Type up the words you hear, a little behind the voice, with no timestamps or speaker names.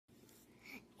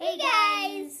Hey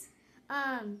guys!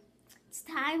 It's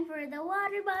time for the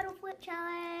water bottle flip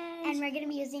challenge. And we're going to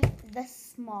be using the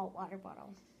small water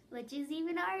bottle. Which is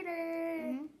even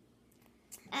harder.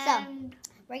 So,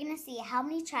 we're going to see how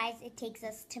many tries it takes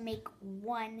us to make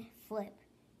one flip.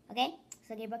 Okay?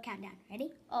 So, Gabriel, count down. Ready?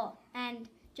 Oh, and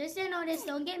just to notice,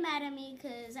 don't get mad at me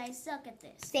because I suck at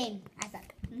this. Same. I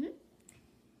suck.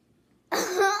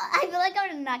 I feel like I'm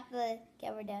going to knock the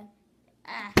camera down.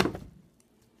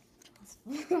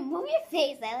 Move your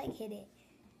face. I like hit it.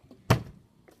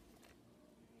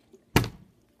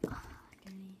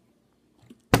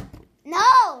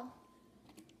 No!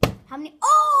 How many?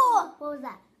 Oh! What was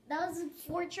that? That was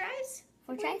 4 tries?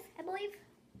 4 tries? I believe.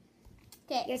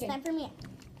 Okay, It's time for me.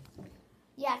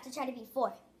 You have to try to be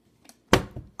 4.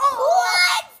 Oh!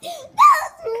 What? That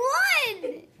was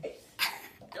 1!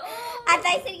 I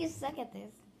thought you said you suck at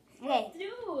this. Okay.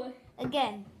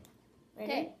 Again.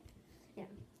 Ready? Okay. Yeah.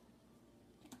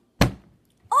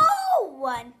 Oh!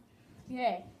 1.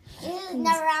 Okay. This is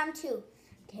now round 2.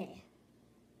 Okay.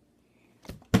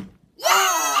 Yeah!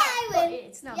 I win.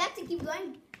 It's not. You have to keep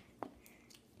going.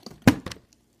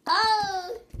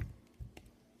 Oh!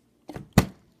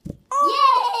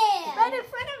 Yeah! Right in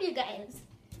front of you guys.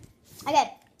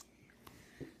 Okay.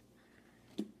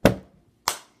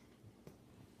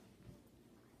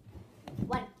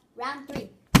 Round 3.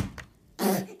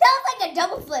 That was like a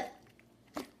double flip.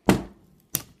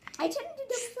 I tried to do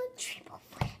double flip. Triple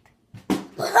flip.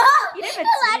 You never It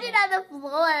landed on the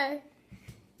floor.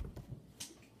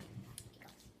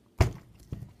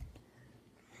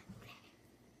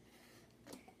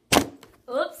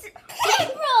 Oops.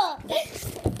 April! Oh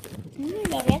my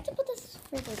god, we have to put this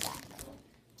further back.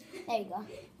 There you go.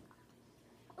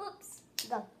 Oops.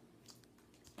 Go.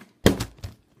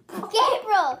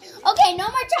 Gabriel! Okay, no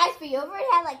more tries for you. I've already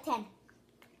had like 10.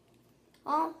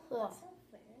 Oh, cool.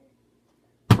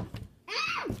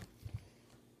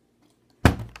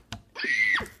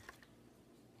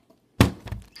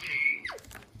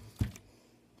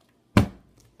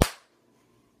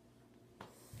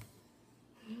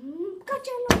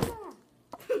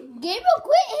 Gabriel,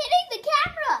 quit hitting the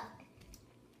camera!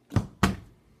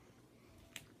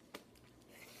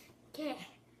 Okay.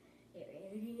 Get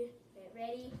ready. Get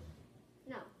ready.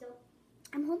 No, don't.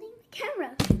 I'm holding the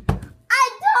camera. I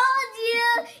told you!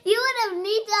 You would have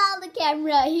needed out the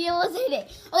camera. He almost hit it.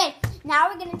 Okay, now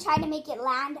we're going to try to make it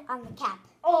land on the cap.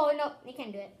 Oh, no. You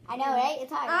can't do it. I know, right?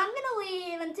 It's hard. I'm going to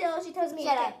leave until she tells me.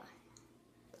 Shut okay. up.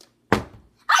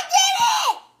 I did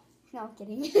it! No, I'm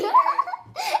kidding. Did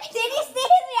you see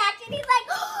his reaction? He's like,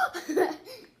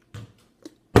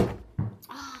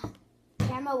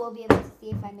 camera will be able to see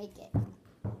if I make it.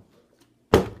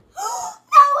 That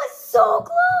was so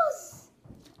close.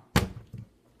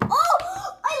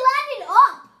 Oh, I landed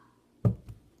up.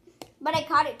 But I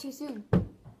caught it too soon.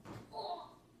 Oh,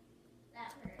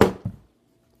 that hurt.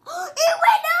 It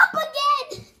went up again.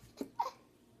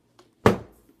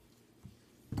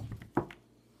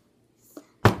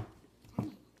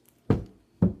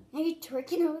 Are you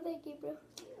twerking over there, Gabriel?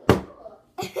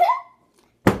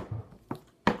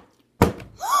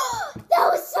 That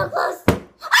was so close.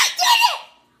 I did it!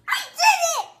 I did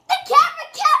it! The camera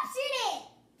captured it!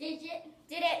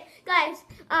 Did it. Guys,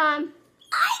 I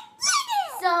did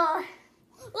it! so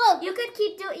Look, you could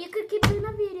keep doing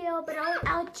the video, but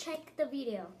I'll check the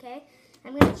video, okay?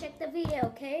 I'm gonna check the video,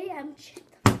 okay?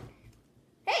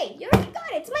 Hey, you already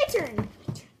got it. It's my turn.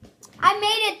 I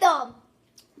made it though.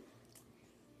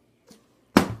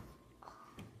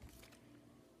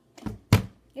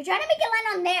 You're trying to make it land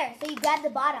on there, so you grab the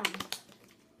bottom.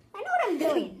 I know what I'm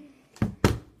doing.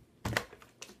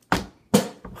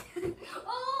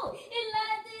 Oh, it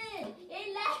landed. It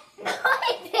landed. No,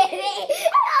 it didn't.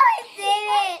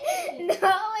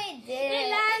 No, it didn't. It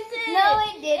landed. No,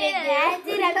 it didn't. It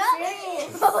landed. I'm No,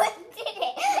 serious. No, it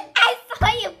didn't. I saw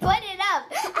you put it up.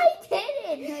 I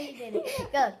didn't. No, you didn't.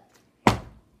 Go.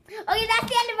 Okay, that's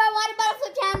the end of our water bottle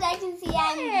flip challenge. I can see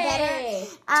I'm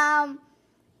better.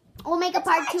 We'll make a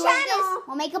part 2 of this.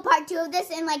 We'll make a part 2 of this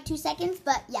in like 2 seconds.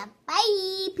 But yeah,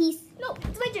 bye. Peace. No,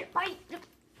 it's my turn. Bye.